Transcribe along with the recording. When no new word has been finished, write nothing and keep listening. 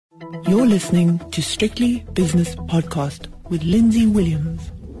You're listening to Strictly Business Podcast with Lindsay Williams.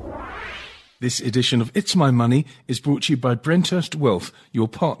 This edition of It's My Money is brought to you by Brenthurst Wealth, your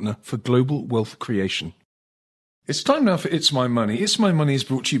partner for global wealth creation. It's time now for It's My Money. It's My Money is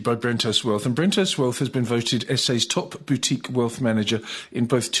brought to you by Brenthurst Wealth, and Brenthurst Wealth has been voted SA's top boutique wealth manager in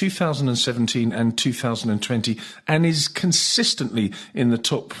both 2017 and 2020, and is consistently in the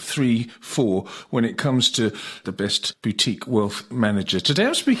top 3-4 when it comes to the best boutique wealth manager. Today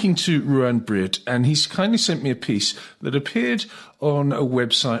I'm speaking to Ruan Briert, and he's kindly sent me a piece that appeared on a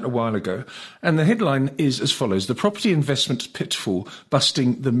website a while ago, and the headline is as follows: The Property Investment Pitfall,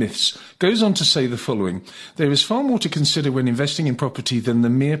 Busting the Myths. Goes on to say the following: there is far more to consider when investing in property than the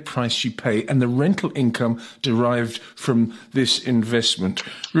mere price you pay and the rental income derived from this investment.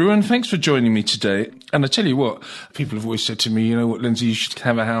 Ruan, thanks for joining me today. And I tell you what, people have always said to me, you know what, Lindsay, you should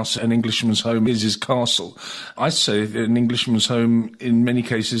have a house. An Englishman's home is his castle. I say that an Englishman's home, in many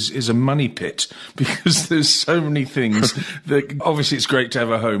cases, is a money pit, because there's so many things that, obviously it's great to have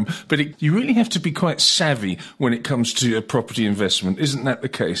a home, but you really have to be quite savvy when it comes to a property investment. Isn't that the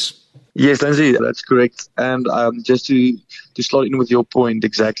case? Yes, Lindsay, that's correct. And just to slot in with your point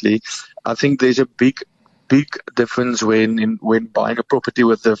exactly, I think there's a big difference when buying a property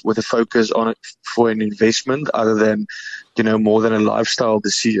with a focus on it for an investment, other than, more than a lifestyle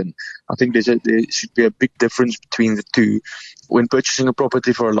decision. I think there should be a big difference between the two. When purchasing a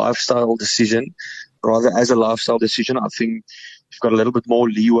property for a lifestyle decision, rather as a lifestyle decision, I think you've got a little bit more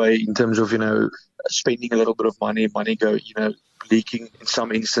leeway in terms of, spending a little bit of money go, leaking in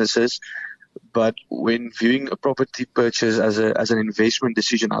some instances. But when viewing a property purchase as an investment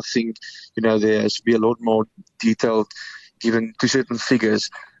decision, I think, there has to be a lot more detail given to certain figures.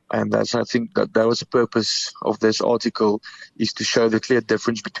 And I think that was the purpose of this article, is to show the clear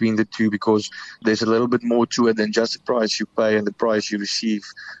difference between the two, because there's a little bit more to it than just the price you pay and the price you receive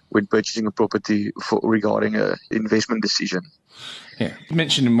when purchasing a property regarding an investment decision. Yeah, you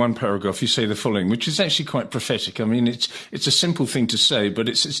mentioned in one paragraph, you say the following, which is actually quite prophetic. I mean, it's a simple thing to say, but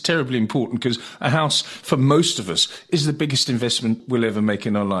it's terribly important, because a house, for most of us, is the biggest investment we'll ever make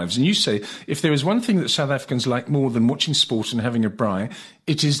in our lives. And you say, if there is one thing that South Africans like more than watching sport and having a braai,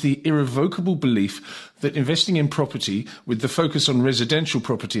 it is the irrevocable belief that investing in property, with the focus on residential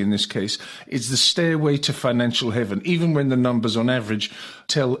property in this case, is the stairway to financial heaven, even when the numbers on average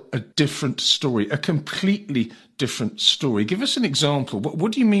tell a different story, a completely different story. Give us an example.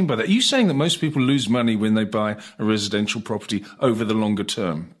 What do you mean by that? Are you saying that most people lose money when they buy a residential property over the longer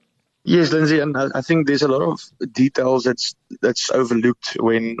term? Yes, Lindsay, and I think there's a lot of details that's overlooked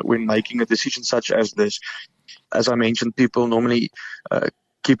when making a decision such as this. As I mentioned, people normally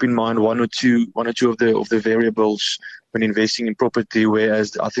keep in mind one or two of the variables when investing in property,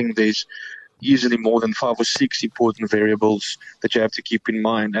 whereas I think there's usually more than 5 or 6 important variables that you have to keep in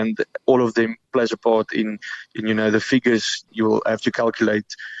mind, and all of them plays a part in the figures you will have to calculate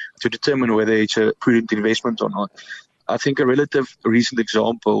to determine whether it's a prudent investment or not. I think a relative recent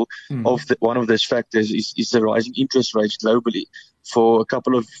example of one of those factors is the rising interest rates globally. For a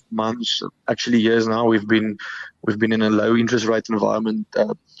couple of months, actually years now, we've been in a low interest rate environment,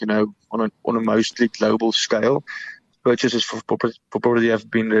 on a mostly global scale. Purchases for property have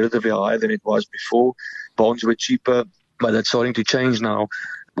been relatively higher than it was before. Bonds were cheaper, but that's starting to change now.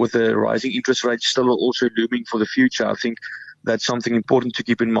 With the rising interest rates still also looming for the future, I think that's something important to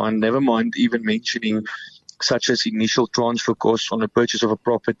keep in mind. Never mind even mentioning such as initial transfer costs on the purchase of a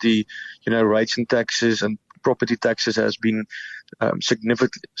property, rates and taxes, and property taxes has been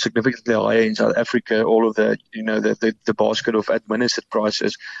significantly higher in South Africa. All of the basket of administered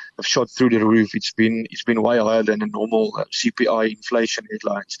prices have shot through the roof. It's been way higher than the normal CPI inflation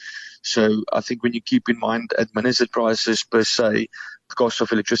headlines. So I think when you keep in mind administered prices per se, the cost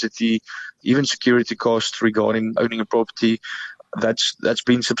of electricity, even security costs regarding owning a property, that's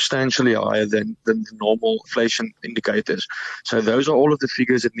been substantially higher than the normal inflation indicators. So those are all of the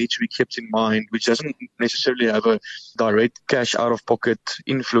figures that need to be kept in mind, which doesn't necessarily have a direct cash out-of-pocket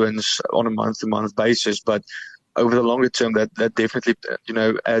influence on a month-to-month basis, but over the longer term, that definitely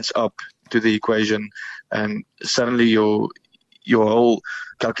adds up to the equation, and suddenly your whole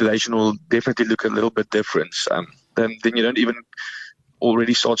calculation will definitely look a little bit different. Then you don't even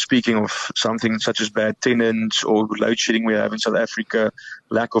already start speaking of something such as bad tenants or load shedding we have in South Africa,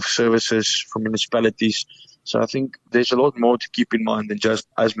 lack of services from municipalities. So I think there's a lot more to keep in mind than just,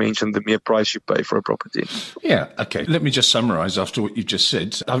 as mentioned, the mere price you pay for a property. Yeah, okay. Let me just summarise after what you've just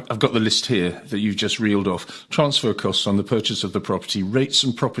said. I've got the list here that you've just reeled off. Transfer costs on the purchase of the property, rates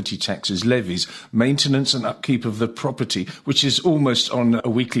and property taxes, levies, maintenance and upkeep of the property, which is almost on a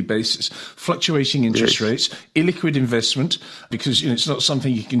weekly basis, fluctuating interest rates, illiquid investment, because it's not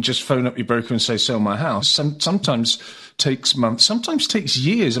something you can just phone up your broker and say, sell my house. Sometimes takes months, sometimes takes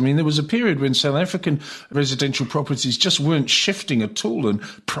years. I mean, there was a period when South African residential properties just weren't shifting at all and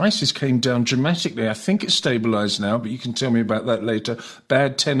prices came down dramatically. I think it's stabilised now, but you can tell me about that later.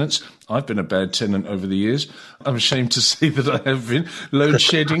 Bad tenants. I've been a bad tenant over the years. I'm ashamed to say that I have been. Load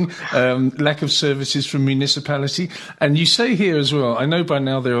shedding, lack of services from municipality. And you say here as well, I know by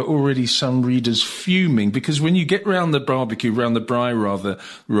now there are already some readers fuming, because when you get round the barbecue, round the braai rather,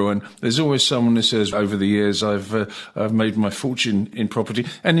 Rowan, there's always someone who says, over the years I've made my fortune in property.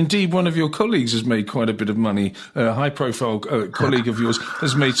 And indeed, one of your colleagues has made quite a bit of money. A high-profile colleague of yours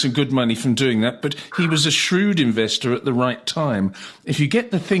has made some good money from doing that. But he was a shrewd investor at the right time. If you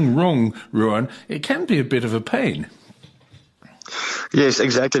get the thing wrong, Rowan, it can be a bit of a pain. Yes,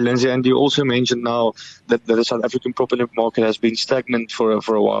 exactly, Lindsay. And you also mentioned now that the South African property market has been stagnant for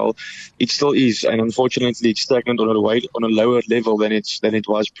a while. It still is, and unfortunately, it's stagnant on a lower level than it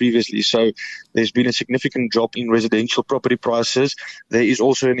was previously. So there's been a significant drop in residential property prices. There is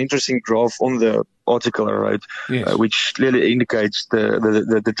also an interesting graph on the article I wrote, yes, which clearly indicates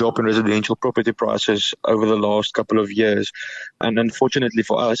the drop in residential property prices over the last couple of years. And unfortunately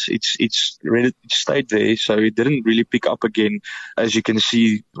for us, it's stayed there, so it didn't really pick up again, as you can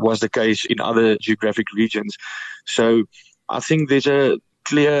see was the case in other geographic regions. So I think there's a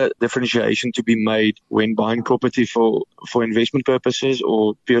clear differentiation to be made when buying property for investment purposes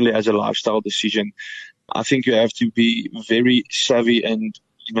or purely as a lifestyle decision. I think you have to be very savvy and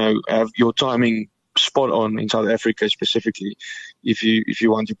have your timing spot on in South Africa specifically if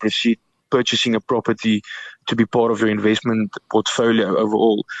you want to proceed purchasing a property to be part of your investment portfolio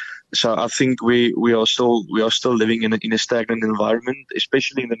overall. So I think we are still living in a stagnant environment,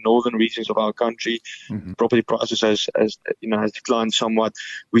 especially in the northern regions of our country. Mm-hmm. Property prices has declined somewhat.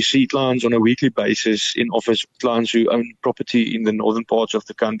 We see clients on a weekly basis in office, clients who own property in the northern parts of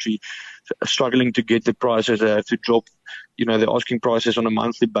the country, struggling to get the prices. They have to drop, the asking prices on a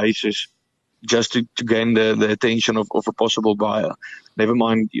monthly basis just to gain the attention of a possible buyer, never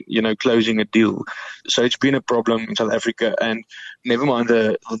mind, closing a deal. So it's been a problem in South Africa, and never mind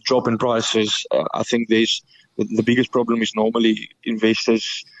the drop in prices. I think the biggest problem is normally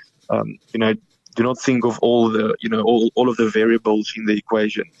investors, do not think of all the, all of the variables in the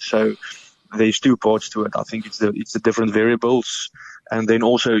equation. So there's two parts to it. I think it's the different variables, and then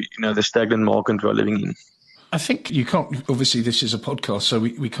also, the stagnant market we're living in. I think you can't, obviously this is a podcast, so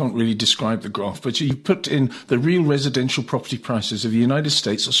we can't really describe the graph, but you put in the real residential property prices of the United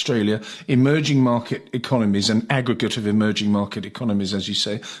States, Australia, emerging market economies, an aggregate of emerging market economies, as you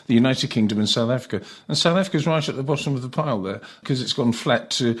say, the United Kingdom and South Africa. And South Africa's right at the bottom of the pile there, because it's gone flat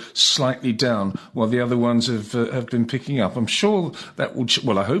to slightly down, while the other ones have been picking up. I'm sure that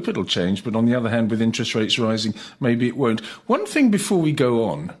will, I hope it'll change, but on the other hand, with interest rates rising, maybe it won't. One thing before we go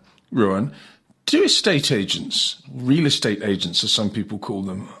on, Rowan, do estate agents, real estate agents as some people call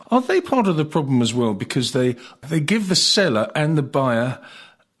them, are they part of the problem as well? Because they give the seller and the buyer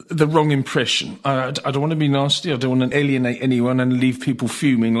the wrong impression. I don't want to be nasty. I don't want to alienate anyone and leave people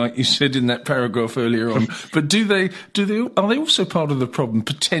fuming, like you said in that paragraph earlier on. But are they also part of the problem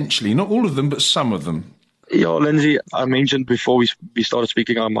potentially? Not all of them, but some of them. Yeah, Lindsay, I mentioned before we started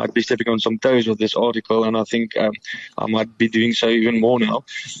speaking, I might be stepping on some toes with this article, and I think I might be doing so even more now.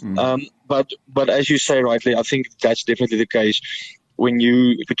 Mm. But as you say rightly, I think that's definitely the case. When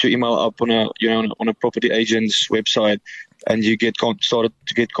you put your email up on a property agent's website, and you started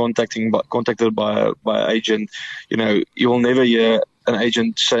to get contacted by an agent, you will never hear an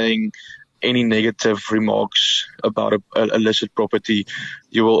agent saying any negative remarks about a listed property.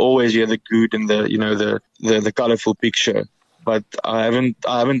 You will always hear the good and the colorful picture. But I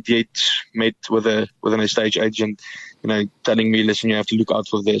haven't yet met with an estate agent, telling me, listen, you have to look out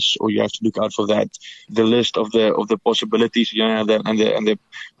for this or you have to look out for that. The list of the possibilities, and the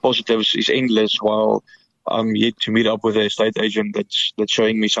positives is endless, while I'm yet to meet up with an estate agent that's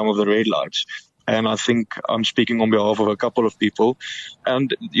showing me some of the red lights. And I think I'm speaking on behalf of a couple of people.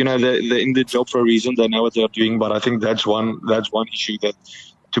 And, they're in the job for a reason. They know what they're doing. But I think that's one issue that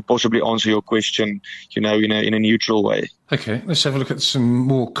to possibly answer your question, in a neutral way. Okay, let's have a look at some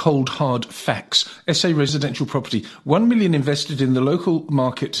more cold, hard facts. SA residential property, 1 million invested in the local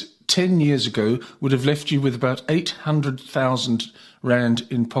market 10 years ago would have left you with about 800,000 Rand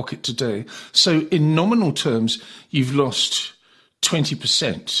in pocket today. So in nominal terms, you've lost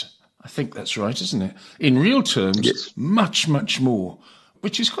 20%. I think that's right, isn't it? In real terms, yes. Much, much more,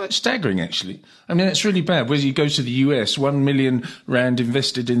 which is quite staggering, actually. I mean, it's really bad. Whether you go to the US, 1 million Rand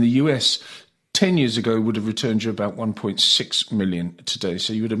invested in the US 10 years ago would have returned you about 1.6 million today.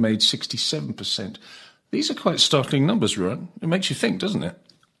 So you would have made 67%. These are quite startling numbers, Ruan. It makes you think, doesn't it?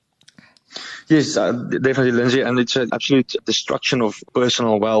 Yes, definitely, Lindsay, and it's an absolute destruction of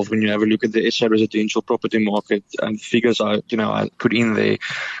personal wealth when you have a look at the SA residential property market and figures I put in there.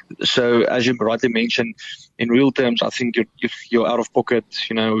 So, as you rightly mentioned, in real terms, I think if you're out of pocket,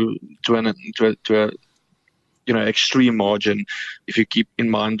 to a extreme margin, if you keep in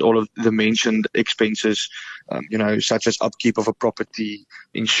mind all of the mentioned expenses, such as upkeep of a property,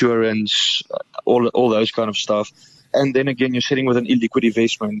 insurance, all those kind of stuff. And then again, you're sitting with an illiquid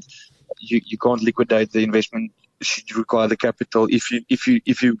investment. You can't liquidate the investment should you require the capital. If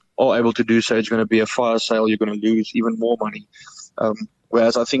you are able to do so, it's going to be a fire sale. You're going to lose even more money.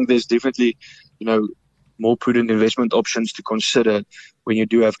 Whereas I think there's definitely, more prudent investment options to consider when you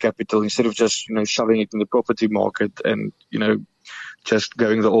do have capital, instead of just, shoving it in the property market and, just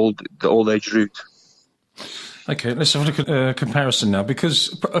going the old age route. Okay, let's have a look at a comparison now,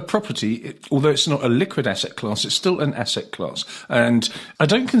 because a property, although it's not a liquid asset class, it's still an asset class. And I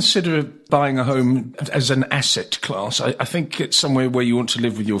don't consider buying a home as an asset class. I think it's somewhere where you want to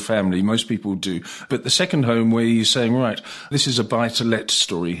live with your family. Most people do. But the second home where you're saying, right, this is a buy-to-let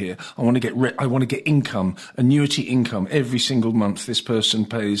story here. I want to get income, annuity income every single month. This person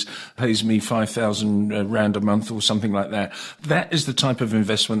pays me 5,000 Rand a month or something like that. That is the type of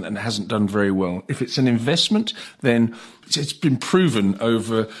investment that hasn't done very well. If it's an investment, then it's been proven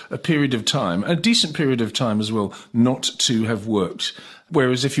over a period of time, a decent period of time as well, not to have worked.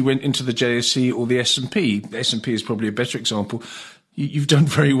 Whereas if you went into the JSE or the S&P, the S&P is probably a better example, you've done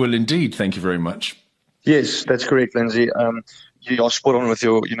very well indeed. Thank you very much. Yes, that's correct, Lindsay. You are spot on with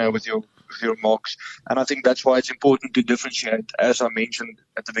your remarks, and I think that's why it's important to differentiate, as I mentioned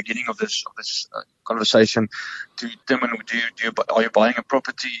at the beginning of this conversation, to determine are you buying a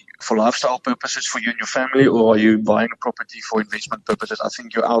property for lifestyle purposes for you and your family, or are you buying a property for investment purposes? I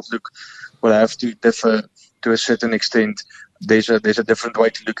think your outlook will have to differ to a certain extent. There's a different way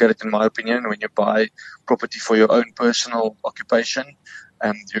to look at it, in my opinion. When you buy property for your own personal occupation,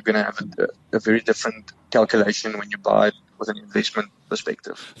 and you're going to have a very different calculation when you buy it with an investment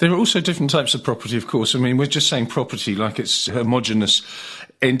perspective. There are also different types of property, of course. I mean, we're just saying property like it's a homogenous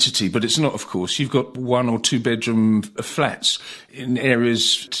entity, but it's not, of course. You've got 1 or 2 bedroom flats in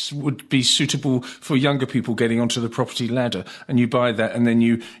areas that would be suitable for younger people getting onto the property ladder, and you buy that and then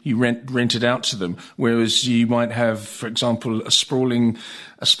you rent it out to them. Whereas you might have, for example, a sprawling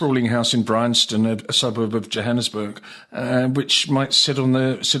house in Bryanston, a suburb of Johannesburg, which might sit on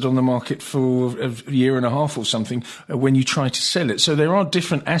the market for a year and a half or something when you try to sell it. So there are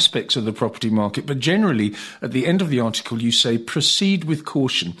different aspects of the property market, but generally at the end of the article you say proceed with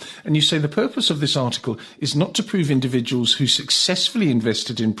caution, and you say the purpose of this article is not to prove individuals who successfully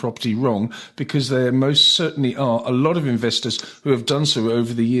invested in property wrong, because there most certainly are a lot of investors who have done so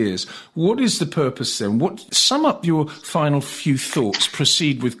over the years. What is the purpose then? Sum up your final few thoughts.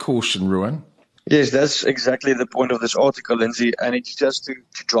 Proceed with caution, Ruan. Yes, that's exactly the point of this article, Lindsay, and it's just to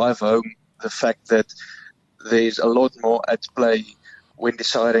drive home the fact that there's a lot more at play when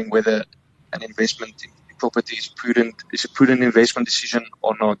deciding whether an investment in property is a prudent investment decision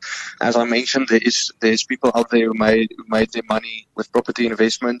or not. As I mentioned, there's people out there who made their money with property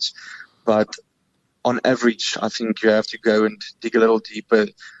investments, but on average, I think you have to go and dig a little deeper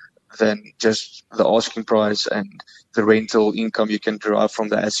than just the asking price and the rental income you can derive from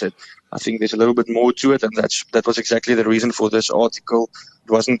the asset. I think there's a little bit more to it, and that was exactly the reason for this article.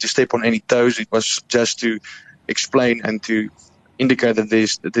 It wasn't to step on any toes, it was just to explain and to indicate that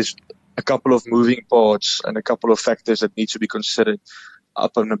there's a couple of moving parts and a couple of factors that need to be considered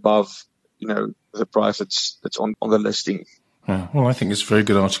up and above, the price that's on the listing. Yeah, well, I think it's a very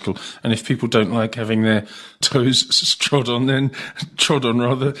good article, and if people don't like having their toes trod on, then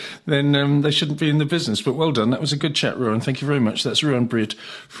they shouldn't be in the business. But well done, that was a good chat, Ruan. Thank you very much. That's Ruan Breed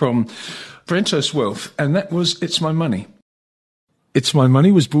from Brenthurst Wealth, and that was It's My Money. It's My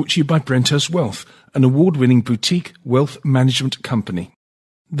Money was brought to you by Brenthurst Wealth, an award-winning boutique wealth management company.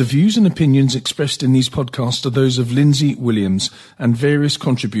 The views and opinions expressed in these podcasts are those of Lindsay Williams and various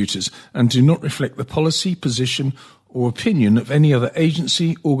contributors, and do not reflect the policy, position, or opinion of any other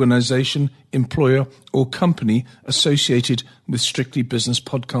agency, organisation, employer or company associated with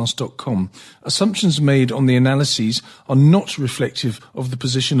strictlybusinesspodcast.com. Assumptions made on the analyses are not reflective of the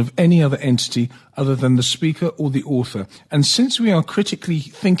position of any other entity other than the speaker or the author. And since we are critically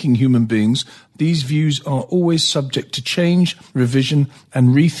thinking human beings, these views are always subject to change, revision and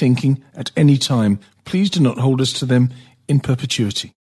rethinking at any time. Please do not hold us to them in perpetuity.